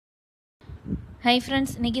Hi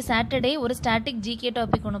friends, இன்னைக்கு Saturday ஒரு static GK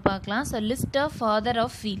topic ஒன்று பார்க்கலாம். So list of father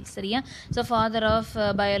of fields, சரியா? So father of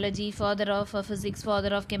biology, father of physics,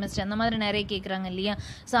 father of chemistry அந்த மாதிரி நிறைய கேட்குறாங்க இல்லையா?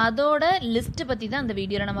 ஸோ அதோட லிஸ்ட் பற்றி தான் அந்த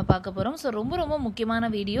வீடியோவில் நம்ம பார்க்க போகிறோம். ஸோ ரொம்ப முக்கியமான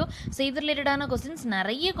வீடியோ. ஸோ இது ரிலேட்டடான கொஸ்டின்ஸ்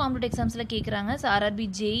நிறைய காம்படிட்டிவ் எக்ஸாம்ஸில் கேட்குறாங்க. ஸோ RRB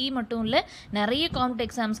JE மட்டும் இல்லை, நிறைய காம்படிட்டிவ்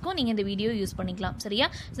எக்ஸாம்ஸ்க்கும் நீங்கள் இந்த வீடியோ யூஸ் பண்ணிக்கலாம், சரியா?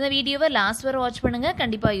 ஸோ இந்த வீடியோவை லாஸ்ட் வரை வாட்ச் பண்ணுங்கள்,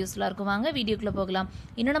 கண்டிப்பாக யூஸ்ஃபுல்லாக இருக்கும். வாங்க வீடியோக்குள்ளே போகலாம்.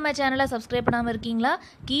 இன்னும் நம்ம சேனலை சப்ஸ்கிரைப் பண்ணாமல் இருக்கீங்களா?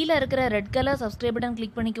 கீழே இருக்கிற red colour subscribe button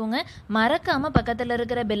click பண்ணிக்கோங்க. மறக்காம பக்கத்துல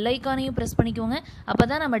இருக்கிற பெல் ஐகானையும் பிரஸ் பண்ணிக்கோங்க.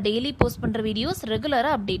 அப்பதான் நம்ம டெய்லி போஸ்ட் பண்ற வீடியோஸ்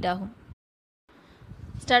ரெகுலரா அப்டேட் ஆகும்.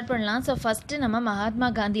 ஸ்டார்ட் பண்ணலாம். ஸோ ஃபஸ்ட்டு நம்ம மகாத்மா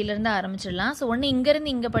காந்தியிலேருந்து ஆரம்பிச்சிடலாம். ஸோ ஒன்று இங்கேருந்து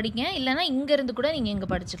இங்கே படிக்க, இல்லைனா இங்கேருந்து கூட நீங்கள் இங்கே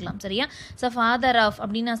படிச்சுக்கலாம், சரியா? ஸோ ஃபாதர் ஆஃப்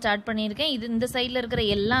அப்படின்னு நான் ஸ்டார்ட் பண்ணியிருக்கேன். இது இந்த சைடில் இருக்கிற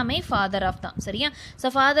எல்லாமே ஃபாதர் ஆஃப் தான், சரியா? ஸோ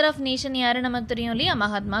ஃபாதர் ஆஃப் நேஷன் யாரு நமக்கு தெரியும் இல்லையா?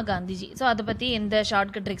 மகாத்மா காந்திஜி. ஸோ அதை பற்றி எந்த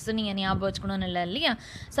ஷார்ட்கட் ட்ரிக்ஸும் நீங்கள் ஞாபகம் வச்சுக்கணும்னு இல்லை இல்லையா?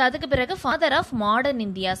 ஸோ அதுக்கு பிறகு father of modern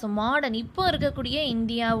India. So modern இப்போ இருக்கக்கூடிய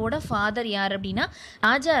இந்தியாவோட ஃபாதர் யார் அப்படின்னா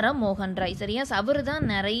ராஜாராம் மோகன் ராய், சரியா? ஸோ அவர் தான்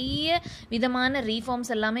நிறைய விதமான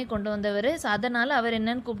ரீஃபார்ம்ஸ் எல்லாமே கொண்டு வந்தவர். ஸோ அதனால் அவர் என்னன்னு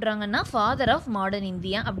கூப்பிடுறாங்கன்னா ஃபாதர் ஆஃப் மாடர்ன்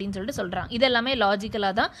இந்தியா அப்படின்னு சொல்லிட்டு சொல்றாங்க. இது எல்லாமே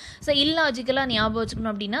லாஜிக்கலாக தான். ஸோ இல்லாஜிக்கலாக ஞாபகம்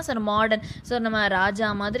வச்சுக்கணும் அப்படின்னா சார் மாடர்ன், ஸோ நம்ம ராஜா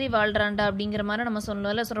மாதிரி வாழ்றான்டா அப்படிங்கிற மாதிரி நம்ம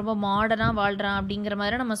சொல்லுவோம்ல. ஸோ ரொம்ப மாடர்னாக வாழ்றான் அப்படிங்கிற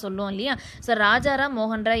மாதிரி நம்ம சொல்லுவோம் இல்லையா? ஸோ ராஜாராம்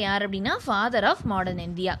மோகன் ராய் யார் அப்படின்னா ஃபாதர் ஆஃப் மாடர்ன்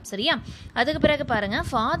இந்தியா, சரியா? அதுக்கு பிறகு பாருங்க,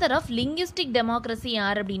 ஃபாதர் ஆஃப் லிங்குவிஸ்டிக் டெமோக்ரஸி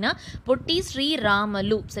யார் அப்படின்னா பொட்டி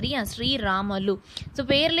ஸ்ரீராமலு, சரியா? ஸ்ரீராமலு. ஸோ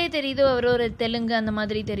பேர்லேயே தெரியுது அவர் ஒரு தெலுங்கு அந்த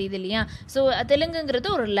மாதிரி தெரியுது இல்லையா? ஸோ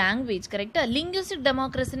தெலுங்குங்கிறது ஒரு லாங்குவேஜ், கரெக்டா? லிங்குவிஸ்டிக்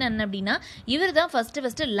டெமோக்ரஸின்னு என்ன அப்படின்னா இவர் தான் ஃபர்ஸ்ட்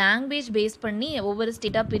லாங்குவேஜ் பேஸ் பண்ணி ஒவ்வொரு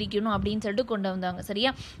ஸ்டேட்டாக பிரிக்கணும் அப்படின்னு சொல்லிட்டு கொண்டு வந்தாங்க, சரியா?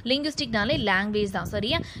 லிங்குவிஸ்டிக்னாலே லாங்குவேஜ் தான்,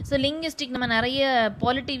 சரியா? ஸோ லிங்குவிஸ்டிக் நம்ம நிறைய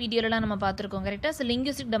பாலிட்டி வீடியோலாம் நம்ம பார்த்துருக்கோம், கரெக்டாக? So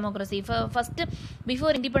linguistic democracy first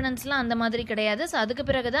before இண்டிபெண்டன்ஸ்லாம் அந்த மாதிரி கிடையாது. ஸோ அதுக்கு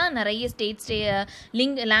பிறகு தான் நிறைய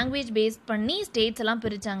லாங்குவேஜ் பேஸ் பண்ணி ஸ்டேட்ஸ் எல்லாம்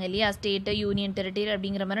பிரிச்சாங்க இல்லையா? ஸ்டேட்டு, யூனியன் டெரிட்டரி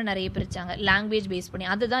அப்படிங்கிற மாதிரி நிறைய பிரிச்சாங்க லாங்குவேஜ் பேஸ் பண்ணி.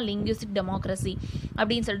 அதுதான் லிங்குவிஸ்டிக் டெமோக்ரஸி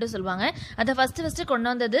அப்படின்னு சொல்லிட்டு சொல்லுவாங்க. அதை ஃபர்ஸ்ட் கொண்டு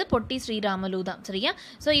வந்தது பொட்டி ஸ்ரீராமலு தான், சரியா?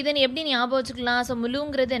 ஸோ இதை எப்படி ஞாபகம் வச்சுக்கலாம்? ஸோ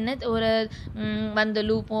முலுங்கிறது என்ன, ஒரு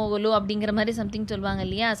வந்தலு போகலு அப்படிங்கிற மாதிரி சம்திங் சொல்லுவாங்க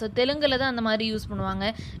இல்லையா? ஸோ தெலுங்குல தான் அந்த மாதிரி யூஸ் பண்ணுவாங்க,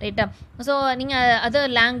 ரைட்டா? ஸோ நீங்கள் அதை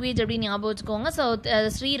லாங்குவேஜ் அப்படின்னு ஞாபகம் வச்சுக்கோங்க. ஸோ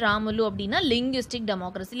ஸ்ரீராமுலு அப்படின்னா லிங்குவிஸ்டிக்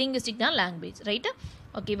டெமோக்ரஸி, லிங்குவிஸ்டிக் தான் லாங்குவேஜ், ரைட்டா?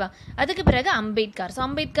 ஓகேவா? அதுக்கு பிறகு அம்பேத்கர். ஸோ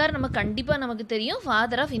அம்பேத்கர் நமக்கு தெரியும்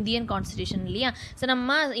ஃபாதர் ஆஃப் இந்தியன் கான்ஸ்டிடியூஷன் இல்லையா? ஸோ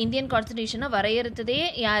நம்ம இந்தியன் கான்ஸ்டிடியூஷனை வரையறுத்ததே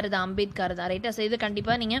யார் தான்? அம்பேத்கர் தான், ரைட்டா? ஸோ இது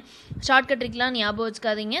கண்டிப்பாக நீங்கள் ஷார்ட்கட் ட்ரிக்லாம் ஞாபகம்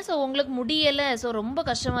வச்சுக்காதீங்க. ஸோ உங்களுக்கு முடியலை, ஸோ ரொம்ப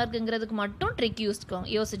கஷ்டமாக இருக்குங்கிறதுக்கு மட்டும் ட்ரிக்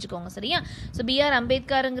யோசிச்சுக்கோங்க, சரியா? ஸோ BR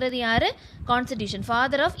அம்பேத்கருங்கிறது யார்? Constitution,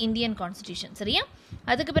 father of Indian constitution, சரியா?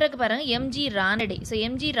 அதுக்கு பிறகு பாருங்க MG Ranade. So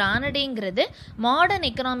MG ரானடேங்கிறது modern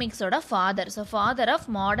எக்கனாமிக்ஸோட father. So father of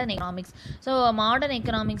modern economics. So modern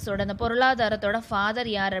எக்கனாமிக்ஸோட அந்த பொருளாதாரத்தோட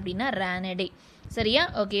ஃபாதர் யார் அப்படின்னா ரானடே, சரியா?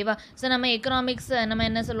 ஓகேவா? ஸோ நம்ம எக்கனாமிக்ஸ் நம்ம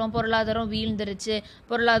என்ன சொல்லுவோம்? பொருளாதாரம் வீழ்ந்துருச்சு,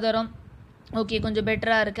 பொருளாதாரம் ஓகே கொஞ்சம்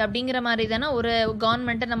பெட்டராக இருக்குது அப்படிங்கிற மாதிரி தானே ஒரு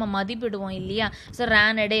கவர்மெண்ட்டை நம்ம மதிப்பிடுவோம் இல்லையா? ஸோ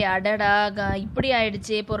ரானடே, அடடா இப்படி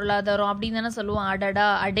ஆயிடுச்சு பொருளாதாரம் அப்படின்னு தானே சொல்லுவோம். அடடா,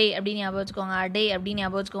 அடே அப்படின்னு ஞாபகம் வச்சுக்கோங்க, அடே அப்படின்னு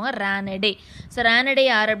ஞாபகம் வச்சுக்கோங்க, ரானடே. ஸோ ரானடே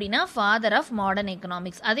யார் அப்படின்னா ஃபாதர் ஆஃப் மாடர்ன்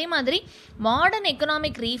எக்கனாமிக்ஸ். அதே மாதிரி மாடர்ன்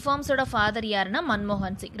எக்கனாமிக் ரீஃபார்ம்ஸோட ஃபாதர் யாருன்னா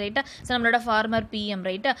மன்மோகன் சிங், ரைட்டா? ஸோ நம்மளோட ஃபார்மர் PM,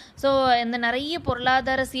 ரைட்டா? ஸோ இந்த நிறைய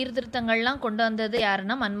பொருளாதார சீர்திருத்தங்கள்லாம் கொண்டு வந்தது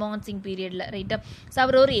யாருன்னா மன்மோகன் சிங் பீரியடில், ரைட்டா? ஸோ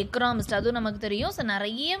அவர் ஒரு எக்கனாமிஸ்ட், அதுவும் நமக்கு தெரியும். ஸோ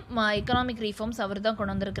நிறைய எக்கனாமிக் ரீஃபார்ம்ஸ் அவர் தான்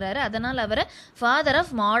கொண்டு வந்திருக்கிறாரு. அதனால் அவரை father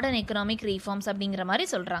of modern economic reforms அப்படிங்கிற மாதிரி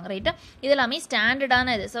சொல்கிறாங்க, ரைட்டா? இதெல்லாமே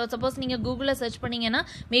ஸ்டாண்டர்டான இது. ஸோ சப்போஸ் நீங்கள் கூகுளில் சர்ச் பண்ணிங்கன்னா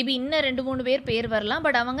மேபி இன்னும் 2-3 பேர் வரலாம்.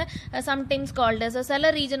 பட் அவங்க சம்டைம்ஸ் கால்டு, ஸோ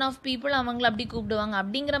சில ரீஜன் ஆஃப் பீப்புள் அவங்கள அப்படி கூப்பிடுவாங்க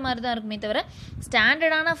அப்படிங்கிற மாதிரி தான் இருக்குமே தவிர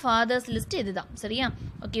ஸ்டாண்டர்டான ஃபாதர்ஸ் லிஸ்ட் இதுதான், சரியா?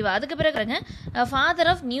 ஓகேவா? அதுக்கு பிறகு ஃபாதர்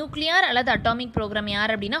ஆஃப் நியூக்ளியர் அல்லது அட்டாமிக் ப்ரோக்ராம்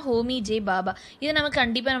யார் அப்படின்னா ஹோமி ஜே பாபா. இது நமக்கு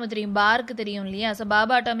கண்டிப்பாக நமக்கு தெரியும், BARC தெரியும் இல்லையா? So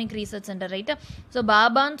Baba atomic research centre, ரைட்டா? ஸோ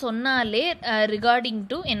பாபான்னு சொன்னாலே ரிகார்டிங்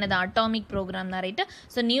டு என்னது? அட்டாமிக் ப்ரோக்ராம் தான், ரைட்டா?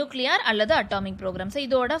 ஸோ நியூக்ளியர் அல்லது அட்டாமிக் ப்ரோக்ராம். ஸோ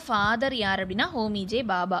இதோட ஃபாதர் யார் அப்படின்னா ஹோமி ஜே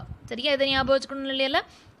பாபா, சரியா? இதை ஞாபகம் வச்சுக்கணும் இல்லையா?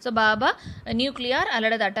 ஸோ பாபா நியூக்ளியர்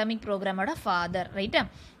அல்லது அட்டாமிக் ப்ரோக்ராமோட ஃபாதர், ரைட்டா?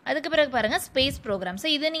 அதுக்கு பிறகு பாருங்க ஸ்பேஸ் ப்ரோக்ராம். ஸோ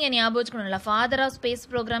இதை நீங்கள் ஞாபகம் வச்சுக்கணும்ல. ஃபாதர் ஆஃப் ஸ்பேஸ்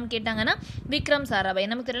ப்ரோக்ராம் கேட்டாங்கன்னா விக்ரம் சாராபாய்.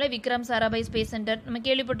 நமக்கு தெரியல, விக்ரம் சாராபாய் ஸ்பேஸ் சென்டர் நம்ம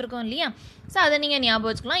கேள்விப்பட்டிருக்கோம் இல்லையா? ஸோ அதை நீங்கள்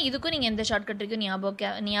ஞாபகம் வச்சுக்கலாம். இதுக்கும் நீங்கள் எந்த ஷார்ட்கட் இருக்கும்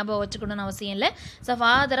ஞாபகம் வச்சுக்கணும்னு அவசியம் இல்லை. So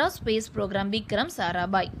father of space program Vikram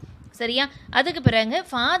Sarabhai, சரியா? அதுக்கு பிறகு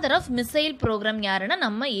ஃபாதர் ஆஃப் மிசைல் ப்ரோக்ராம் யாருன்னா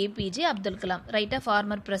நம்ம APJ அப்துல் கலாம், ரைட்டா?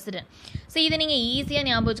 Farmer president. ஸோ இதை நீங்கள் ஈஸியாக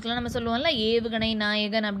ஞாபகம் வச்சுக்கலாம். நம்ம சொல்லுவோம்ல ஏவுகணை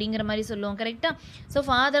நாயகன் அப்படிங்கிற மாதிரி சொல்லுவோம், கரெக்டாக? So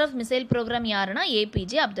father of missile program யாருன்னா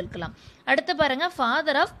APJ அப்துல் கலாம். அடுத்து பாருங்க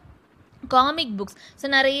father of comic books. So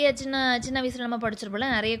நிறைய சின்ன வயசில் நம்ம படிச்சிருப்போம்ல,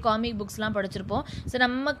 நிறைய காமிக் புக்ஸ்லாம் படிச்சிருப்போம். ஸோ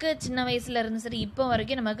நமக்கு சின்ன வயசுல இருந்து சரி இப்போ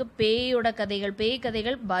வரைக்கும் நமக்கு பேயோட கதைகள், பேய்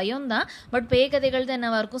கதைகள் பயம் தான், பட் பேய் கதைகள் தான்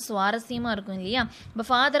என்னவா இருக்கும், சுவாரஸ்யமாக இருக்கும் இல்லையா. இப்போ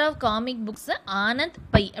father of comic books Anand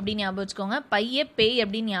by அப்படின்னு ஞாபகம் வச்சுக்கோங்க. பையே பேய்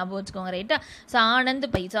அப்படின்னு ஞாபகம் வச்சுக்கோங்க. ரைட்டா. ஸோ ஆனந்த்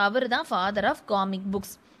பை, ஸோ அவர் தான் ஃபாதர் ஆஃப் காமிக்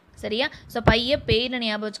புக்ஸ். சரியா. ஸோ பையே பேய்னு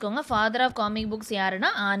ஞாபகம் வச்சுக்கோங்க. ஃபாதர் ஆஃப் காமிக் புக்ஸ்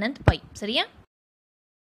யாருன்னா ஆனந்த் பை. சரியா.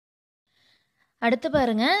 அடுத்து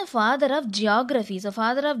பாருங்க, father of geography. So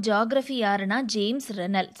father of geography யாருன்னா ஜேம்ஸ்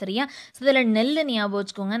ரெனல். சரியா. ஸோ இதில் நெல் ஞாபகம்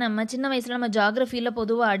வச்சுக்கோங்க. நம்ம சின்ன வயசில் நம்ம ஜியாகிரஃபியில்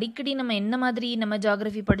பொதுவாக அடிக்கடி நம்ம என்ன மாதிரி நம்ம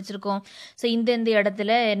ஜியாகிரஃபி படிச்சிருக்கோம். ஸோ இந்த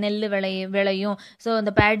இடத்துல நெல் விளையும். ஸோ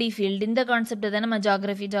இந்த பேடி ஃபீல்டு, இந்த கான்செப்ட் தான் நம்ம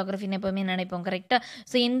ஜியாகிரஃபின்னு எப்போவுமே நினைப்போம். கரெக்டாக.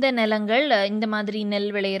 ஸோ இந்த நிலங்கள் இந்த மாதிரி நெல்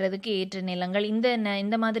விளையிறதுக்கு ஏற்ற நிலங்கள்,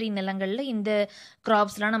 இந்த மாதிரி நிலங்களில் இந்த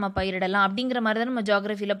கிராப்ஸ்லாம் நம்ம பயிரிடலாம் அப்படிங்கிற மாதிரி தான் நம்ம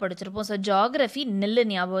ஜியாகிரஃபியில் படிச்சிருப்போம். ஸோ ஜியாகிரஃபி நெல்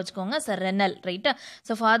ஞாபகம் வச்சுக்கோங்க. So renal. ரைட்டா.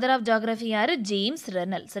 ஸோ ஃபாதர் ஆஃப் ஜியாகிரஃபி யாரு, ஜேம்ஸ்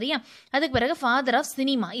ரெனல். சரியா. அதுக்கு பிறகு ஃபாதர் ஆஃப்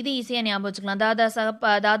சினிமா, இது ஈஸியாக ஞாபகம் வச்சுக்கலாம்.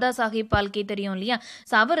 தாதா சாஹிப் பால்கே தெரியும் இல்லையா.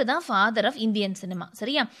 ஸோ அவர் தான் ஃபாதர் ஆஃப் இந்தியன் சினிமா.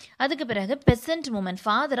 சரியா. அதுக்கு பிறகு Besant moment,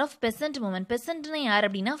 father of Besant moment. பெசன்ட்னா யார்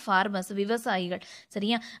அப்படின்னா ஃபார்மர்ஸ், விவசாயிகள்.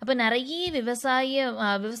 சரியா. அப்போ நிறைய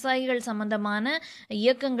விவசாயிகள் சம்பந்தமான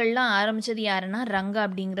இயக்கங்கள்லாம் ஆரம்பிச்சது யாருன்னா ரங்கா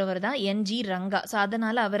அப்படிங்கிறவர் தான், NG ரங்கா. ஸோ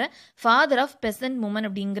அதனால அவரை ஃபாதர் ஆஃப் பெசன்ட் மூமெண்ட்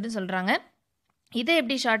அப்படிங்கிறது சொல்றாங்க. இதை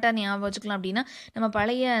எப்படி ஷார்ட்டாக ஞாபகம் வச்சுக்கலாம் அப்படின்னா, நம்ம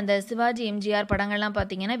பழைய அந்த சிவாஜி எம்ஜிஆர் படங்கள்லாம்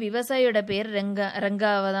பார்த்தீங்கன்னா விவசாயியோட பேர்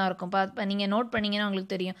ரெங்காவாக தான் இருக்கும். நீங்கள் நோட் பண்ணிங்கன்னா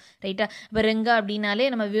உங்களுக்கு தெரியும். ரைட்டா. இப்போ ரெங்கா அப்படின்னாலே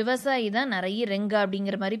நம்ம விவசாயி தான் நிறைய ரெங்கா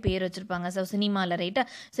அப்படிங்கிற மாதிரி பேர் வச்சுருப்பாங்க. ஸோ சினிமாவில். ரைட்டா.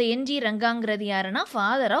 ஸோ NG ரங்காங்கிறது யாருன்னா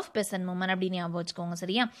ஃபாதர் ஆஃப் பெசன்ட் மூமெண்ட் அப்படின்னு ஞாபகம் வச்சுக்கோங்க.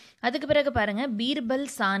 சரியா. அதுக்கு பிறகு பாருங்கள், பீர்பல்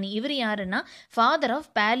சானி, இவர் யாருன்னா father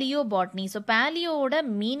of paleo botany. So பேலியோட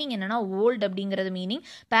meaning என்னன்னா ஓல்டு அப்படிங்கிறது மீனிங்.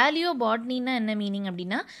 பேலியோ பாட்னின்னா என்ன மீனிங்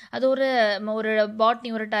அப்படின்னா, அது ஒரு பாட்னி,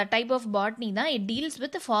 ஒரு டைப் ஆஃப் பாட்னி தான். It deals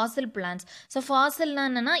with Fazil plans. So ஃபாசில்னா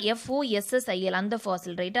என்னன்னா FOSSIL, அந்த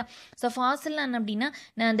ஃபாசில். ரைட்டா. ஸோ ஃபாசில்னா என்ன அப்படின்னா,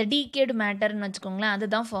 அந்த டீகேடு மேட்டர்னு வச்சுக்கோங்களேன்,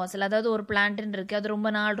 அதுதான் ஃபாசில். அதாவது ஒரு பிளான்ட்னு இருக்குது, அது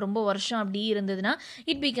ரொம்ப நாள் ரொம்ப வருஷம் அப்படி இருந்ததுன்னா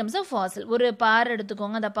இட் பிகம்ஸ் அ ஃபாசில். ஒரு பாறை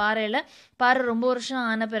எடுத்துக்கோங்க, அந்த பாறை ரொம்ப வருஷம்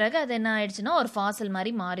ஆன பிறகு அது என்ன ஆயிடுச்சுன்னா ஒரு ஃபாசில்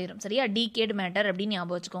மாதிரி மாறிடும். சரியா. டீகேடு மேட்டர் அப்படின்னு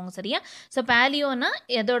ஞாபகம் வச்சுக்கோங்க. சரியா. ஸோ பேலியோனா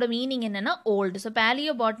அதோட மீனிங் என்னன்னா old. So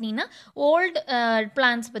paleo பாட்னினா old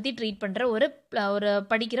plans பற்றி ட்ரீட் பண்ணுற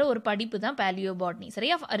படிக்கிற ஒரு படிப்பு தான் பேலியோ பாட்னி.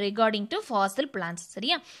 சரியா. Regarding to Fazil plans.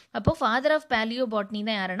 சரியா. அப்போ ஃபாதர் ஆஃப் பேலியோ பாட்னி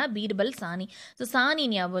தான் யாருன்னா பீர்பல் சானி. ஸோ சாணி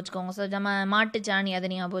ஞாபகம் வச்சுக்கோங்க. ஸோ நம்ம மாட்டு சாணி, அதை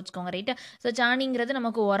ஞாபகம் வச்சுக்கோங்க. ரைட்டா. ஸோ சாணிங்கிறது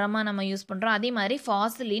நமக்கு உரமாக நம்ம யூஸ் பண்ணுறோம். அதே மாதிரி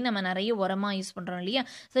ஃபாசிலையும் நம்ம நிறைய உரமாக யூஸ் பண்ணுறோம் இல்லையா.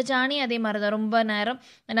 ஸோ சாணி அதே மாதிரி தான், ரொம்ப நேரம்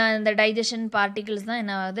இந்த டைஜஷன் பார்ட்டிகிள்ஸ் தான்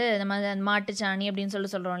என்ன ஆகுது, நம்ம மாட்டு சாணி அப்படின்னு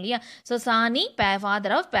சொல்கிறோம் இல்லையா. ஸோ சாணி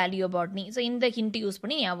father of paleo botany. So இந்த ஹிண்ட் யூஸ்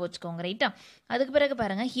பண்ணி ஞாபகம் வச்சுக்கோங்க. ரைட்டா. அதுக்கு பிறகு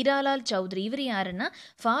பாருங்க, ஹிராலால் சௌத்ரி, இவர் யாருன்னா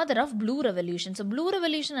father of blue revolution. So blue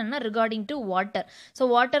revolution என்ன, regarding to water. So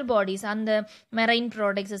water bodies, அந்த மெரைன்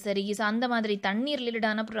ப்ராடக்ட்ஸ் சரி, ஸோ அந்த மாதிரி தண்ணீர்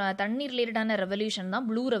ரிலேட்டடான ரெவல்யூஷன் தான்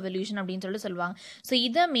ப்ளூ ரெவல்யூஷன் அப்படின்னு சொல்லுவாங்க. ஸோ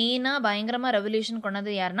இதை மெயினாக பயங்கரமாக ரெவல்யூஷன்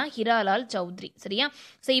கொண்டது யாருன்னா ஹிராலால் சௌத்ரி. சரியா.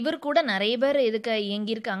 ஸோ இவர் கூட நிறைய பேர் இதுக்கு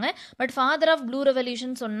இயங்கியிருக்காங்க. But father of blue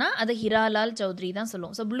revolution சொன்னால் அது ஹிராலால் சௌத்ரி தான்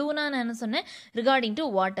சொல்லுவோம். ஸோ ப்ளூனா நான் என்ன சொன்னேன், ரிகார்டிங் டு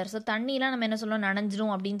வாட்டர். ஸோ தண்ணிலாம் நம்ம என்ன சொல்லுவோம்,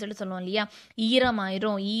 நனைஞ்சிரும் அப்படின்னு சொல்லுவோம் இல்லையா. ஈரம்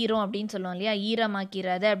அப்படின்னு சொல்லுவோம் இல்லையா,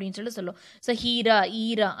 ஈரமாக்கிறது அப்படின்னு சொல்லுவோம். ஸோ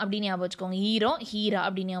ஈரா அப்படின்னு ஞாபகம் வச்சுக்கோங்க. ஹீரா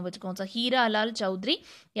அப்படின்னு ஞாபகம் வச்சுக்கோங்க. ஸோ ஹிராலால் சௌத்ரி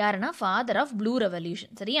யாருன்னா ஃபாதர் ஆஃப் ப்ளூ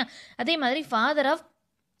ரெவல்யூஷன். சரியா. அதே மாதிரி ஃபாதர் ஆஃப்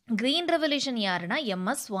கிரீன் ரெவல்யூஷன் யாருன்னா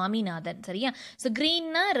MS சுவாமிநாதன். சரியா. So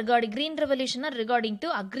green ரெவல்யூஷனா regarding to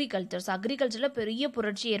agriculture. So அக்ரிகல்ச்சரில் பெரிய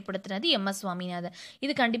புரட்சி ஏற்படுத்தினது MS சுவாமிநாதன்.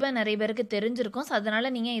 இது கண்டிப்பாக நிறைய பேருக்கு தெரிஞ்சிருக்கும். ஸோ அதனால்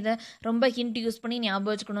நீங்கள் இதை ரொம்ப ஹிண்ட் யூஸ் பண்ணி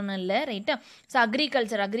ஞாபகம் வச்சுக்கணும்னு இல்லை. ரைட்டா. ஸோ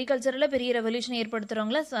அக்ரிகல்ச்சரில் பெரிய ரெவல்யூஷன்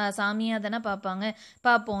ஏற்படுத்துகிறவங்கள சாமியாதானே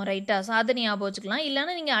பார்ப்போம். ரைட்டா. ஸோ அதை ஞாபகம் வச்சுக்கலாம்.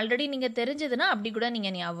 இல்லைன்னா நீங்கள் ஆல்ரெடி நீங்கள் தெரிஞ்சதுன்னா அப்படி கூட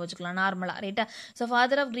நீங்கள் ஞாபகம் வச்சுக்கலாம் நார்மலாக. ரைட்டா. So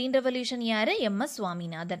father of green revolution யார், MS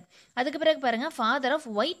சுவாமிநாதன். அதுக்கு பிறகு பாருங்கள், father of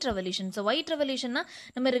white revolution. So white ரெவல்யூஷன்னா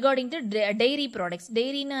நம்ம ரிகார்டிங் டு டெய்ரி ப்ராடக்ட்ஸ்.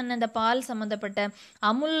 டெய்ரின்னு அந்த பால் சம்மந்தப்பட்ட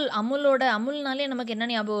அமுல்னாலே நமக்கு என்ன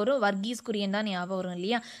ஞாபகம் வரும், வர்கீஸ் குரியன் தான் ஞாபகம் வரும்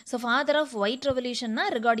இல்லையா. So father of white ரெவல்யூஷன்னா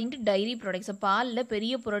regarding to diary products. So பாலில்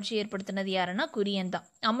பெரிய புரட்சி ஏற்படுத்தினது யாருன்னா குரியன் தான்.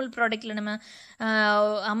 அமுல்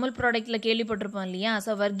ப்ராடக்ட்டில் கேள்விப்பட்டிருப்போம் இல்லையா.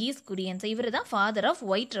 ஸோ வர்கீஸ் குரியன். ஸோ இவர் தான் father of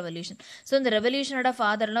white revolution. So இந்த ரெவல்யூஷனோட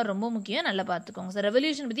ஃபாதர்லாம் ரொம்ப முக்கியம், நல்லா பார்த்துக்கோங்க. ஸோ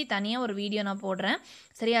ரெவல்யூஷன் பற்றி தனியாக ஒரு வீடியோ நான் போடுறேன்.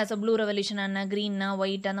 சரியா. ஸோ ப்ளூ ரெவல்யூஷன் என்ன, க்ரீன்னா,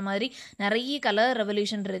 ஒயிட், அந்த மாதிரி நிறைய கலர்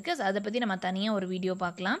ரெவல்யூஷன் இருக்குது. ஸோ அதை பற்றி நம்ம தனியாக ஒரு வீடியோ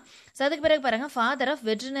பார்க்கலாம். ஸோ அதுக்கு பிறகு பாருங்கள், ஃபாதர் ஆஃப்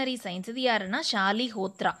வெட்டரினரி சயின்ஸ், இது யாருன்னா ஷாலி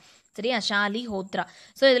ஹோத்ரா. சரியா. ஷாலி ஹோத்ரா.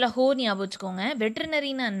 ஸோ இதில் ஞாபகம் வச்சுக்கோங்க.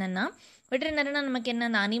 வெட்டரினரின்னா என்னென்னா வெட்டரினரினா நமக்கு என்ன,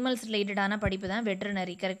 அந்த அனிமல்ஸ் ரிலேட்டடான படிப்பு தான்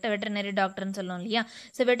வெட்டரினரி. கரெக்டாக வெட்டரினரி டாக்டர்னு சொல்லணும் இல்லையா.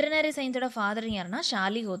 ஸோ வெட்டரினரி சயின்ஸோட ஃபாதர் யாருன்னா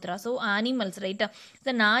ஷாலி ஹோத்ரா. ஸோ அனிமல்ஸ் ரைட்டா.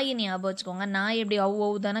 ஸோ நாய் ஞாபகம் வச்சுக்கோங்க. நாய் எப்படி ஓ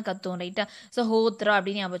தானே கத்தும் ரைட்டா. ஸோ ஹோத்ரா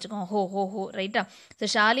அப்படின்னு ஞாபகம் வச்சுக்கோங்க. ஹோ ரைட்டா. ஸோ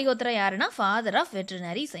ஷாலி ஹோத்ரா யாருன்னா ஃபாதர் ஆஃப்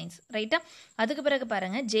வெட்டரினரி சயின்ஸ் ரைட்டா. அதுக்கு பிறகு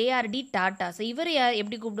பாருங்க ஜேஆர்டி டாட்டா. ஸோ இவர் யார்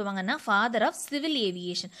எப்படி கூப்பிடுவாங்கன்னா father of civil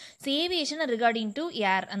aviation. So aviation regarding to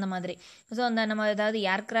air அந்த மாதிரி. ஸோ அந்த நம்ம ஏதாவது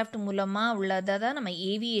ஏர்கிராஃப்ட் மூலமாக உள்ளதை தான் நம்ம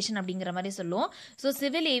ஏவியேஷன் அப்படிங்கிற மாதிரி சொல்லுவோம். So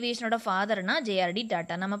civil ஏவியேஷனோட ஃபாதர்னா JRD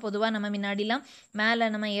tata. நம்ம பொதுவாக நம்ம முன்னாடிலாம் மேலே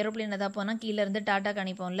நம்ம ஏரோப்ளேன் எதாவது போனால் கீழே இருந்து டாட்டா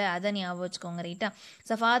கணிப்போம்ல, அதை ஞாபகம் வச்சுக்கோங்க ரைட்டா.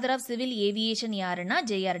 So father of civil aviation யாருன்னா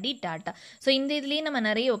ஜேஆர்டி டாட்டா. ஸோ இந்த இதுலேயே நம்ம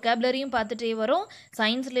நிறைய ஒகாபுலரியும் பார்த்துட்டே வரோம்,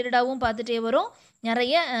 சயின்ஸ் ரிலேட்டடாகவும் பார்த்துட்டே வரோம்,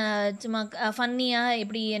 நிறைய சும்மா ஃபன்னியாக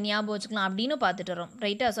எப்படி ஞாபகம் வச்சுக்கலாம் அப்படின்னு பார்த்துட்டு வரோம்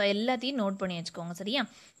ரைட்டா. ஸோ எல்லாத்தையும் நோட் பண்ணி வச்சுக்கோங்க சரியா.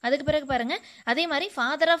 அதுக்கு பிறகு பாருங்க அதே மாதிரி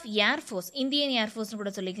ஃபாதர் ஆஃப் ஏர்ஃபோர்ஸ், இந்தியன் ஏர்ஃபோர்ஸ்னு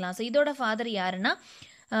கூட சொல்லிக்கலாம். ஸோ இதோட ஃபாதர் யாருன்னா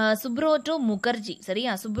சுப்ரோட்டோ முகர்ஜி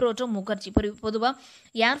சரியா. சுப்ரோட்டோ முகர்ஜி. பொதுவாக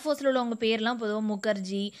ஏர்ஃபோர்ஸில் உள்ளவங்க பேர்லாம் பொதுவாக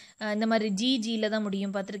முகர்ஜி இந்த மாதிரி ஜிஜியில் தான்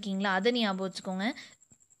முடியும், பார்த்துருக்கீங்களா, அதை ஞாபகம் வச்சுக்கோங்க.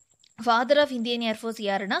 ஃபாதர் ஆஃப் இந்தியன் ஏர்ஃபோர்ஸ்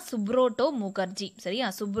யாருன்னா சுப்ரோட்டோ முகர்ஜி சரியா.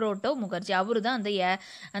 சுப்ரோட்டோ முகர்ஜி அவரு தான்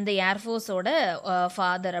அந்த ஏர்ஃபோர்ஸோட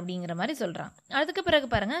ஃபாதர் அப்படிங்கிற மாதிரி சொல்கிறாங்க. அதுக்கு பிறகு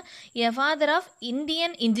பாருங்க ஃபாதர் ஆஃப்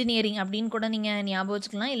இந்தியன் இன்ஜினியரிங் அப்படின்னு கூட நீங்கள் ஞாபகம்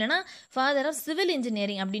வச்சுக்கலாம், இல்லைனா ஃபாதர் ஆஃப் சிவில்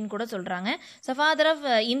இன்ஜினியரிங் அப்படின்னு கூட சொல்கிறாங்க. So father of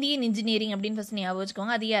Indian engineering அப்படின்னு ஃபஸ்ட் ஞாபகம்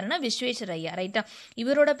வச்சுக்கோங்க. அது யாருன்னா விஸ்வேஸ்வரய்யா ரைட்டா.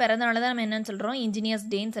 இவரோட பிறந்தநாள் தான் நம்ம என்னன்னு சொல்கிறோம், இன்ஜினியர்ஸ்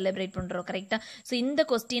டேன்னு செலிப்ரேட் பண்ணுறோம் கரெக்டாக. ஸோ இந்த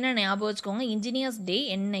கொஸ்டினை ஞாபகம் வச்சுக்கோங்க, இன்ஜினியர்ஸ் டே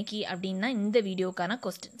என்னைக்கு அப்படின்னா இந்த வீடியோக்கான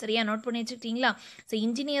கொஸ்டின் சரியா. நோட் பண்ணி வச்சுக்கிட்டீங்களா. ஸோ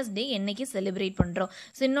இன்ஜினியர்ஸ் டே என்னைக்கு செலிப்ரேட் பண்ணுறோம்.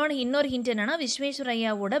 ஸோ இன்னொரு ஹிண்ட் என்னன்னா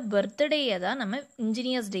விஸ்வேஸ்வரய்யாவோட பர்த்டேயை தான் நம்ம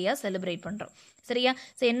இன்ஜினியர்ஸ் டேயாக செலிப்ரேட் பண்ணுறோம் சரியா.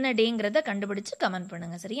 ஸோ என்ன டேங்கிறத கண்டுபிடிச்சு கமெண்ட்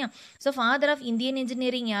பண்ணுங்க சரியா. So father of Indian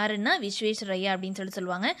engineering யாருன்னா விஸ்வேஸ்வரய்யா அப்படின்னு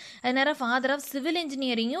சொல்லுவாங்க. அது நேரம் ஃபாதர் ஆஃப் சிவில்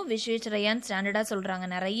இன்ஜினியரிங்கும் விஸ்வேஸ்வரய்யான்னு ஸ்டாண்டர்டாக சொல்கிறாங்க.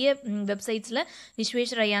 நிறைய வெப்சைட்ஸில்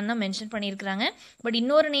விஸ்வேஸ்வரய்யான்னு தான் மென்ஷன் பண்ணியிருக்காங்க. பட்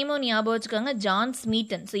இன்னொரு நேமும் ஞாபகம் வச்சுக்கோங்க, ஜான்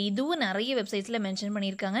ஸ்மீட்டன். ஸோ இதுவும் நிறைய வெப்சைட்ஸில் மென்ஷன்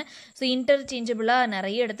பண்ணியிருக்காங்க. ஸோ இன்டர்சேஞ்சபிளாக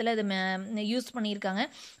நிறைய இடத்துல அது யூஸ் பண்ணியிருக்காங்க.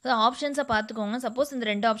 ஸோ ஆப்ஷன்ஸை பார்த்துக்கோங்க. சப்போஸ் இந்த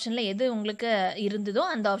ரெண்டு ஆப்ஷனில் எது உங்களுக்கு இருந்ததோ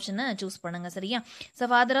அந்த ஆப்ஷனை சூஸ் பண்ணுங்க சரியா.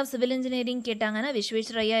 So father of civil engineering கேட்டாங்க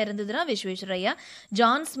விஸ்வேஸ்வரய்யா இருந்ததுன்னா விஸ்வேஸ்வரய்யா,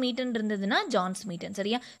 ஜான் ஸ்மீட்டன் இருந்ததுன்னா ஜான் ஸ்மீட்டன்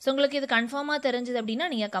சரியா. ஸோ உங்களுக்கு இது கன்ஃபார்மாக தெரிஞ்சது அப்படின்னா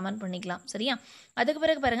நீங்கள் கமெண்ட் பண்ணிக்கலாம் சரியா. அதுக்கு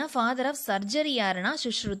பிறகு பாருங்க ஃபாதர் ஆஃப் சர்ஜரி யாருன்னா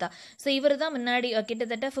சுஷ்ருதா. ஸோ இவர் தான் முன்னாடி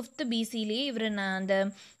கிட்டத்தட்ட 5th BC-லேயே இவர் அந்த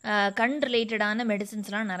கண் ரிலேட்டடான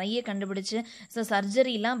மெடிசின்ஸ்லாம் நிறைய கண்டுபிடிச்சு ஸோ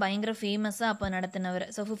சர்ஜரிலாம் பயங்கர ஃபேமஸாக அப்போ நடத்தினவர்.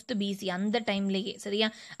 ஸோ 5th BC அந்த டைம்லேயே சரியா.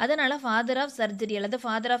 அதனால ஃபாதர் ஆஃப் சர்ஜரி அல்லது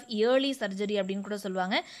ஃபாதர் ஆஃப் இயர்லி சர்ஜரி அப்படின்னு கூட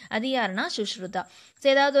சொல்லுவாங்க. அது யாருன்னா சுஷ்ருதா. ஸோ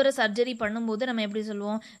ஏதாவது ஒரு சர்ஜரி பண்ணும்போது நம்ம எப்படி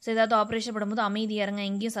சொல்லுவோம், ஸோ ஏதாவது ஆப்ரேஷன் பண்ணும்போது அமைதியாக இருங்க,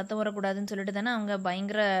 எங்கேயும் சத்தம் வரக்கூடாதுன்னு சொல்லிட்டு தானே அவங்க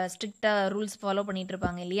பயங்கர ஸ்ட்ரிக்டாக ரூல்ஸ் ஃபாலோ பண்ணிட்டு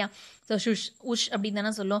இருப்பாங்க இல்லையா. ஸோ உஷ் அப்படின்னு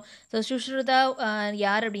தானே சொல்லுவோம். ஸோ சுஷ்ருதா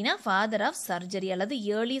யார் அப்படின்னா ஃபாதர் ஆஃப் சர்ஜரி அல்லது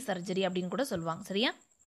இயர்லி சர்ஜரி அப்படின்னு கூட சொல்லுவாங்க சரியா.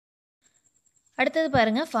 அடுத்தது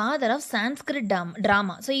பாருங்க father of Sanskrit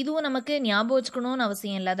drama. So இதுவும் நமக்கு ஞாபகம் வச்சுக்கணும்னு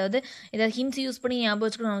அவசியம் இல்லை, அதாவது ஏதாவது ஹிண்ட்ஸ் யூஸ் பண்ணி ஞாபகம்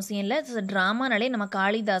வச்சுக்கணும்னு அவசியம் இல்லை. ஸோ ட்ராமானாலே நம்ம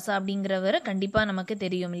காளிதாசா அப்படிங்கிறவரை கண்டிப்பாக நமக்கு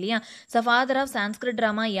தெரியும் இல்லையா. So father of Sanskrit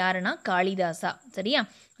drama யாருன்னா காளிதாசா சரியா.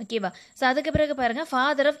 ஓகேவா. ஸோ அதுக்கு பிறகு பாருங்கள்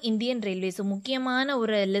father of Indian railway. So முக்கியமான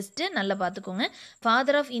ஒரு லிஸ்ட்டு நல்லா பார்த்துக்கோங்க.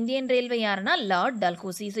 ஃபாதர் ஆஃப் இந்தியன் ரயில்வே யாருன்னா லார்ட்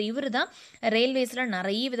டல்ஹௌசி. ஸோ இவர் தான் ரயில்வேஸில்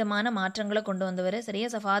நிறைய விதமான மாற்றங்களை கொண்டு வந்தவர் சரியா.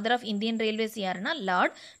 So father of Indian railways யாருன்னா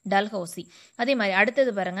லார்ட் டல்ஹௌசி. அதே மாதிரி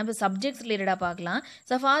அடுத்தது பாருங்கள் இப்போ சப்ஜெக்ட்ஸ் ரிலேட்டடாக பார்க்கலாம்.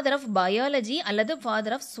 ஸோ ஃபாதர் ஆஃப் பயாலஜி அல்லது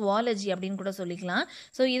ஃபாதர் ஆஃப் சுவாலஜி அப்படின்னு கூட சொல்லிக்கலாம்.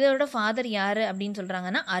 ஸோ இதோட ஃபாதர் யார் அப்படின்னு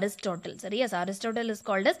சொல்கிறாங்கன்னா அரிஸ்டாட்டில் சரியா. So Aristotle is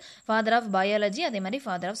called as father of biology, அதே மாதிரி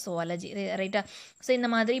ஃபாதர் ஆஃப் சுவாலஜி ரைட்டா. ஸோ இந்த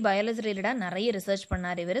மாதிரி பயாலஜி ரிலேட்டடாக நிறைய ரிசர்ச்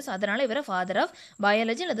பண்ணார் இவர். ஸோ அதனால இவரை ஃபாதர் ஆஃப்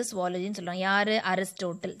பயாலஜி அல்லது சுவாலஜின்னு சொல்லுவாங்க. யார்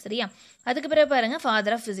அரிஸ்டாட்டில் சரியா. அதுக்கு பிறகு பாருங்க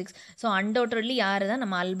father of physics. So undoubtedly யார் தான்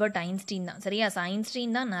நம்ம ஆல்பர்ட் ஐன்ஸ்டீன் தான் சரியா. ஸோ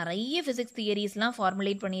ஐன்ஸ்டீன் தான் நிறைய ஃபிசிக்ஸ் தியரிஸ்லாம்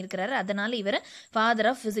ஃபார்முலேட் பண்ணியிருக்கிறாரு. அதனால இவர் ஃபாதர்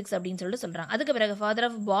ஆஃப் ஃபிசிக்ஸ் அப்படின்னு சொல்லிட்டு சொல்கிறாங்க. அதுக்கு பிறகு father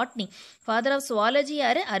of botany. Father of zoology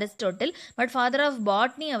யார் Aristotle, but father of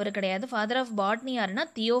botany அவர் கிடையாது. ஃபாதர் ஆஃப் பாட்னி யாருன்னா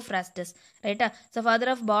தியோஃப்ராஸ்டஸ் ரைட்டா. ஸோ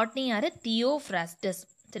ஃபாதர் ஆஃப் பாட்னி யார் தியோஃப்ராஸ்டஸ்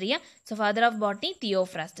சரியா. So father of botany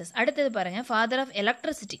Theophrastus. அடுத்தது பாருங்க ஃபாதர் ஆஃப்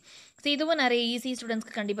எலக்ட்ரிசிட்டி. ஸோ இதுவும் நிறைய ஈஸி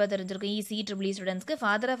ஸ்டூடெண்ட்ஸ்க்கு கண்டிப்பாக தெரிஞ்சிருக்கும், ஈஸி ட்ரிபிள் ஸ்டூடெண்ட்ஸ்க்கு.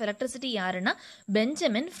 ஃபாதர் ஆஃப் எலக்ட்ரிசிட்டி யாருன்னா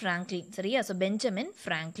பெஞ்சமின் ஃப்ராங்க்லின் சரியா. ஸோ பெஞ்சமின்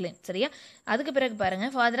ஃப்ராங்க்லின் சரியா. அதுக்கு பிறகு பாருங்க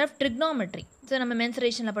ஃபாதர் ஆஃப் ட்ரிக்னாமெட்ரி. ஸோ நம்ம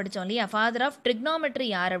மென்சுரேஷனில் படித்தோம் இல்லையா. ஃபாதர் ஆஃப் ட்ரிக்னாமெட்ரி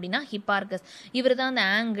யார் அப்படின்னா ஹிப்பார்கஸ். இவர் தான் அந்த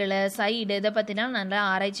ஆங்கிள் சைடு இதை பற்றிலாம் நல்லா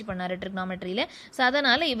ஆராய்ச்சி பண்ணார் ட்ரிக்னாமெட்ரியில். ஸோ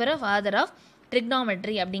அதனால் இவரை ஃபாதர் ஆஃப்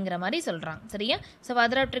ட்ரிக்னாமெட்ரி அப்படிங்கிற மாதிரி சொல்கிறாங்க சரியா. ஸோ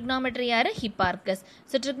ஃபாதர் ஆஃப் ட்ரிக்னாமெட்ரி யார் ஹிப்பார்கஸ்.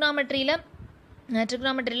 ஸோ ட்ரிக்னாமெட்ரியில்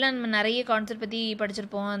ட்ரிக்னாமெட்ரியில் நம்ம நிறைய கான்செப்ட் பற்றி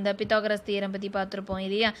படிச்சிருப்போம். அந்த பித்தாகரஸ் தியரம் பற்றி பார்த்துருப்போம்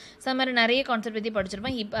இல்லையா. ஸோ அது மாதிரி நிறைய கான்செப்ட் பற்றி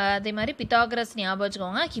படிச்சிருப்போம். அதே மாதிரி பித்தாகரஸ் ஞாபகம்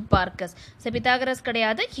வச்சுக்கோங்க, ஹிப்பார்க்கஸ். ஸோ பித்தாகரஸ்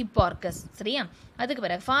கிடையாது, ஹிப்பார்க்கஸ். சரியா. அதுக்கு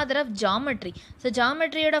பிறகு father of geometry. So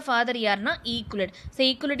ஜாமெட்ரியோட father யாருன்னா ஈக்குலிட். ஸோ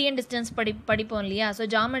ஈக்குலிட்டி அண்ட் டிஸ்டன்ஸ் படிப்போம் இல்லையா. ஸோ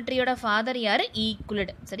ஜாமெட்ரியோட ஃபாதர் யார்?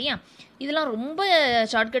 ஈக்குலிட். சரியா. இதெல்லாம் ரொம்ப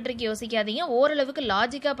ஷார்ட்கட் ட்ரிக் யோசிக்காதீங்க, ஓரளவுக்கு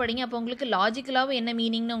லாஜிக்காக படிங்க. அப்போ உங்களுக்கு லாஜிக்கலாகவும் என்ன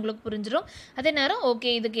மீனிங்னு உங்களுக்கு புரிஞ்சிடும். அதே நேரம்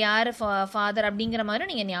ஓகே இதுக்கு யார் ஃபாதர் அப்படிங்கிற மாதிரி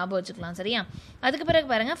நீங்கள் ஞாபகம் வச்சுக்கலாம். சரியா. அதுக்கு பிறகு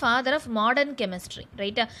பாருங்கள், ஃபாதர் ஆஃப் மாடர்ன் கெமிஸ்ட்ரி.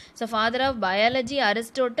 ரைட்டா. So father of biology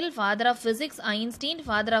Aristotle, father of physics Einstein,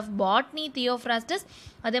 father of botany Theophrastus.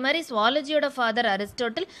 அதே மாதிரி சுவாலஜியோட father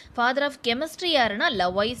Aristotle. Father of chemistry யாருன்னா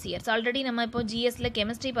லவாய்சியர். ஆல்ரெடி நம்ம இப்போ ஜிஎஸ்ல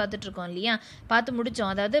கெமிஸ்ட்ரி பார்த்துட்டு இருக்கோம் இல்லையா, பார்த்து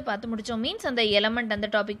முடித்தோம். அதாவது பார்த்து முடித்தோம் மீன்ஸ் அந்த எலமெண்ட் அந்த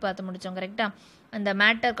டாபிக் பார்த்து முடித்தோம். கரெக்டாக, அந்த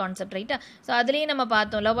மேட்டர் கான்செப்ட். ரைட்டா. ஸோ அதுலேயே நம்ம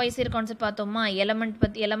பார்த்தோம், லவாய்சியர் கான்செப்ட் பார்த்தோமா.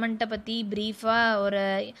 எலமெண்ட்டை பற்றி ப்ரீஃபாக ஒரு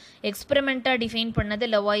எக்ஸ்பெரிமெண்ட்டாக டிஃபைன் பண்ணது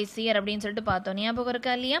லவாய்சியர் அப்படின்னு சொல்லிட்டு பார்த்தோம். ஞாபகம்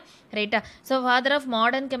இருக்கா இல்லையா. ரைட்டா. So father of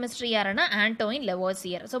modern chemistry யாருன்னா ஆண்டோயின்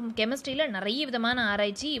லவாய்சியர். ஸோ கெமிஸ்ட்ரியில் நிறைய விதமான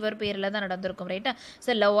ஆராய்ச்சி இவர் பேரில் தான் நடந்திருக்கும். ரைட்டா.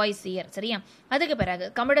 So Lavoisier. சரியா. அதுக்கு பிறகு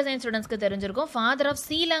கம்ப்யூட்டர் சயின்ஸ் ஸ்டூடெண்ட்ஸ்க்கு தெரிஞ்சிருக்கும், ஃபாதர் ஆஃப்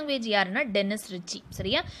சி லாங்குவேஜ் யாருன்னா டென்னிஸ் ரிச்சி.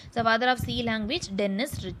 சரியா. So father of C language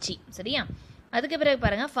tennis rich. சரியா. அதுக்கு பிறகு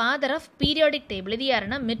பாருங்க, ஃபாதர் ஆஃப் பீரியாடிக் டேபிள். இது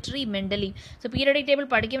யாருன்னா மிட்ரி மெண்டலீவ். ஸோ பீரியாடிக் டேபிள்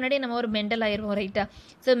படிக்க முன்னாடியே நம்ம ஒரு மெண்டல் ஆயிருவோம். ரைட்டா.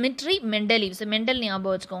 So மிட்ரி Mendeleev. ஸோ மெண்டல்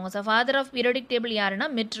ஞாபகம் வச்சுக்கோங்க. So father of periodic table யாருன்னா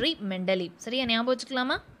மிட்ரி மெண்டலீவ். சரியா, ஞாபகம்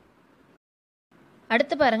வச்சுக்கலாமா.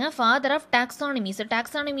 அடுத்து பாருங்கள், ஃபாதர் ஆஃப் டாக்ஸானமி. ஸோ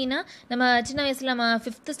டாக்ஸானமினா நம்ம சின்ன வயசில் நம்ம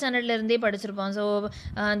 5th ஸ்டாண்டர்ட்லேருந்தே படிச்சிருப்போம். ஸோ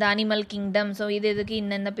அந்த அனிமல் கிங்டம், ஸோ இதுக்கு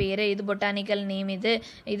இந்த பேர், இது பொட்டானிக்கல் நேம்,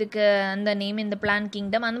 இதுக்கு அந்த நேம், இந்த பிளான்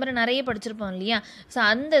கிங்டம், அந்த மாதிரி நிறைய படிச்சிருப்போம் இல்லையா. ஸோ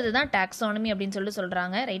அந்த இதுதான் டாக்ஸானமி அப்படின்னு சொல்லிட்டு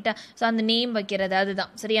சொல்கிறாங்க. ரைட்டா. ஸோ அந்த நேம் வைக்கிறது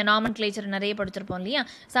அதுதான். சரியா. நாமன்க்ளேச்சர் நிறைய படிச்சிருப்போம் இல்லையா.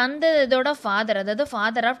 ஸோ அந்த இதோட ஃபாதர், அதாவது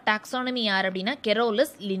ஃபாதர் ஆஃப் டாக்ஸானமி யார் அப்படின்னா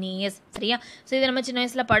கெரோலஸ் லினியஸ். சரியா. ஸோ இதை நம்ம சின்ன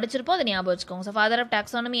வயசில் படிச்சிருப்போம், அதை ஞாபகம் வச்சுக்கோங்க. ஸோ ஃபாதர் ஆஃப்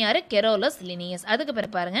டாக்ஸானமி யார்? கெரோலஸ் லினியஸ். அதுக்கு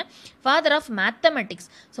பிறகு பாருங்க, ஃபாதர் ஆஃப் மேத்தமெட்டிக்ஸ்.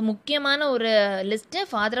 ஸோ முக்கியமான ஒரு லிஸ்ட்,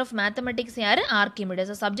 ஃபாதர் ஆஃப் மேத்தமெட்டிக்ஸ் யாரு?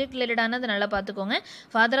 ஆர்கிமிடிஸ். சப்ஜெக்ட் ரிலேட்டடானது நல்லா பார்த்துக்கோங்க.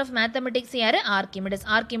 ஃபாதர் ஆஃப் மேத்தமெட்டிக்ஸ் யாரு? ஆர்கிமிடிஸ்.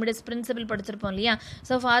 ஆர்கிமிடிஸ் பிரின்சிபல் படிச்சிருப்போம் இல்லையா.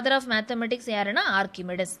 ஸோ ஃபாதர் ஆஃப் மேத்தமெட்டிக்ஸ் யாருன்னா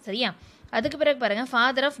ஆர்கிமிடிஸ். சரியா. அதுக்கு பிறகு பாருங்க,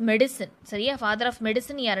 ஃபாதர் ஆஃப் மெடிசன். சரியா. ஃபாதர் ஆஃப்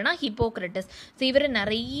மெடிசன் யாருன்னா ஹிப்போக்ரட்டஸ். ஸோ இவர்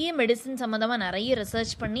நிறைய மெடிசன் சம்மந்தமாக நிறைய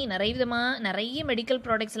ரிசர்ச் பண்ணி நிறைய மெடிக்கல்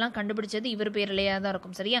ப்ராடக்ட்ஸ் எல்லாம் கண்டுபிடிச்சது இவர் பேர்லையாக தான்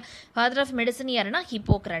இருக்கும். சரியா. ஃபாதர் ஆஃப் மெடிசன் யாருன்னா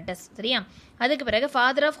ஹிப்போக்ரட்டஸ். சரியா. அதுக்கு பிறகு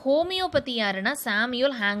ஃபாதர் ஆஃப் ஹோமியோபதி யாருன்னா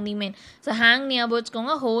சாமியூல் ஹாங்னிமேன். ஸோ ஹேங் ஞாபகம்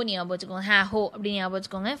வச்சுக்கோங்க, ஹோ ஞாபகம் வச்சுக்கோங்க, ஹோ அப்படின்னு ஞாபகம்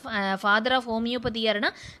வச்சுக்கோங்க. ஃபாதர் ஆஃப் ஹோமியோபதி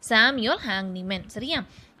யாருன்னா சாமியூல் ஹாங்னிமேன். சரியா.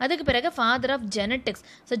 அதுக்கு பிறகு father of genetics.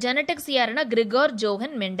 So genetics யாருன்னா கிரிகோர்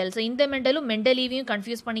ஜோஹன் மெண்டல். ஸோ இந்த மெண்டலும் மெண்டலீவையும்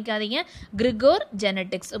கன்ஃபியூஸ் பண்ணிக்காதீங்க. கிரிகோர்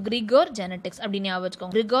ஜெனட்டிக்ஸ் அப்படின்னு ஞாபகம்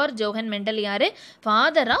வச்சுக்கோங்க. கிரிகோர் ஜோஹன் மெண்டல் யாரு?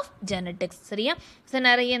 Father of genetics. சரியா. ஸோ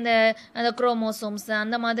நிறைய அந்த குரோமோசோம்ஸ்,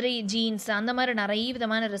 அந்த மாதிரி ஜீன்ஸ், அந்த மாதிரி நிறைய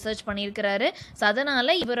விதமான ரிசர்ச் பண்ணியிருக்கிறாரு. ஸோ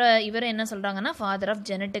அதனால இவரை என்ன சொல்றாங்கன்னா ஃபாதர் ஆஃப்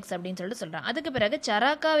ஜெனட்டிக்ஸ் அப்படின்னு சொல்லிட்டு சொல்றாங்க. அதுக்கு பிறகு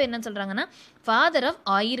சராக்காவை என்ன சொல்றாங்கன்னா ஃபாதர் ஆஃப்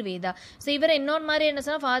ஆயுர்வேதா. ஸோ இவர் இன்னொரு மாதிரி என்ன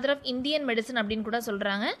சொன்னா ஃபாதர் ஆஃப் இந்தியன் மெடிசன் அப்படின்னு கூட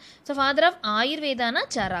சொல்றாங்க. So father of ஆயுர்வேதானா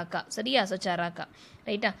சராக்கா. சரியா. ஸோ சராக்கா.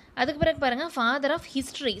 ரைட்டா. அதுக்கு பிறகு பாருங்க, father of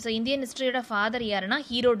history. So Indian ஹிஸ்ட்ரியோட father யாருன்னா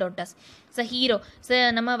ஹீரோடோட்டஸ். So hero. ஸோ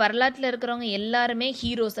நம்ம வரலாற்றில் இருக்கிறவங்க எல்லாருமே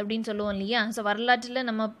ஹீரோஸ் அப்படின்னு சொல்லுவோம் இல்லையா. ஸோ வரலாற்றில்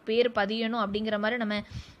நம்ம பேர் பதியணும் அப்படிங்கிற மாதிரி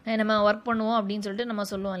நம்ம ஒர்க் பண்ணுவோம் அப்படின்னு சொல்லிட்டு நம்ம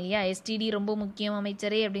சொல்லுவோம் இல்லையா. எஸ்டிடி ரொம்ப முக்கியம்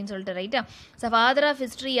அமைச்சரே அப்படின்னு சொல்லிட்டு. ரைட்டா. ஸோ ஃபாதர் ஆஃப்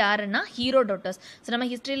ஹிஸ்ட்ரி யாருன்னா ஹீரோடோட்டஸ். ஸோ நம்ம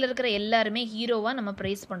ஹிஸ்ட்ரியில் இருக்கிற எல்லாருமே ஹீரோவாக நம்ம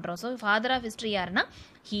ப்ரைஸ் பண்ணுறோம். ஸோ ஃபாதர் ஆஃப் ஹிஸ்ட்ரி யாருன்னா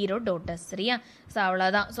ஹீரோடோட்டஸ். சரியா. ஸோ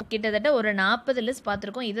அவ்வளோதான். ஸோ கிட்டத்தட்ட ஒரு 40 லிஸ்ட்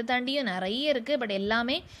பார்த்துருக்கோம். இதை தாண்டியும் நிறைய இருக்குது. பட்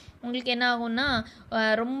எல்லாமே உங்களுக்கு என்ன ஆகும்னா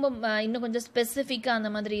ரொம்ப இன்னும் கொஞ்சம் ஸ்பெசிஃபிக்காக அந்த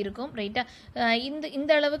மாதிரி இருக்கும். ரைட்டா.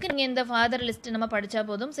 இந்த அளவுக்கு நீங்கள் இந்த ஃபாதர் லிஸ்ட்டு நம்ம படித்தா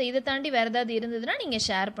போதும். ஸோ இதை தாண்டி வேறு ஏதாவது இருந்ததுன்னா நீங்கள்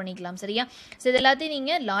ஷேர் பண்ணிக்கலாம். சரியா. ஸோ இது எல்லாத்தையும்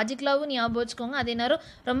நீங்கள் லாஜிக்கலாகவும் ஞாபகம் வச்சுக்கோங்க. அதே நேரம்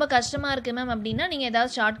ரொம்ப கஷ்டமாக இருக்குது மேம் அப்படின்னா நீங்கள்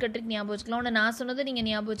ஏதாவது ஷார்ட்கட் ட்ரிக் ஞாபகம் வச்சுக்கலாம். ஒன்று நான் சொன்னது நீங்கள்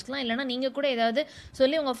ஞாபகம் வச்சுக்கலாம். இல்லைனா நீங்கள் கூட ஏதாவது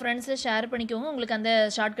சொல்லி உங்கள் ஃப்ரெண்ட்ஸை ஷேர் பண்ணிக்கோங்க. உங்களுக்கு அந்த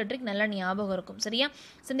ஷார்ட்கட் ட்ரிக் நல்லா ஞாபகம் இருக்கும். சரியா.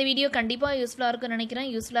 ஸோ இந்த வீடியோ கண்டிப்பாக யூஸ்ஃபுல்லாக இருக்கும்னு நினைக்கிறேன்.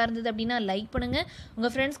 யூஸ்ஃபுல்லாக இருந்தது அப்படின்னா லைக் பண்ணுங்கள்,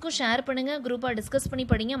 உங்கள் ஃப்ரெண்ட்ஸ்க்கும் ஷேர் பண்ணுங்கள், குரூப்பாக டிஸ்கஸ் பண்ணி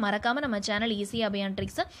படிங்க. மறக்காமல் நம்ம சேனல் ஈஸி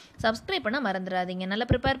அபயான்ட்ரிக்ஸை சப்ஸ்கிரைப் பண்ண மறந்துடாதீங்க. நல்லா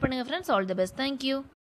ப்ரிப்பேர் பண்ணுங்கள் friends. All the best. Thank you.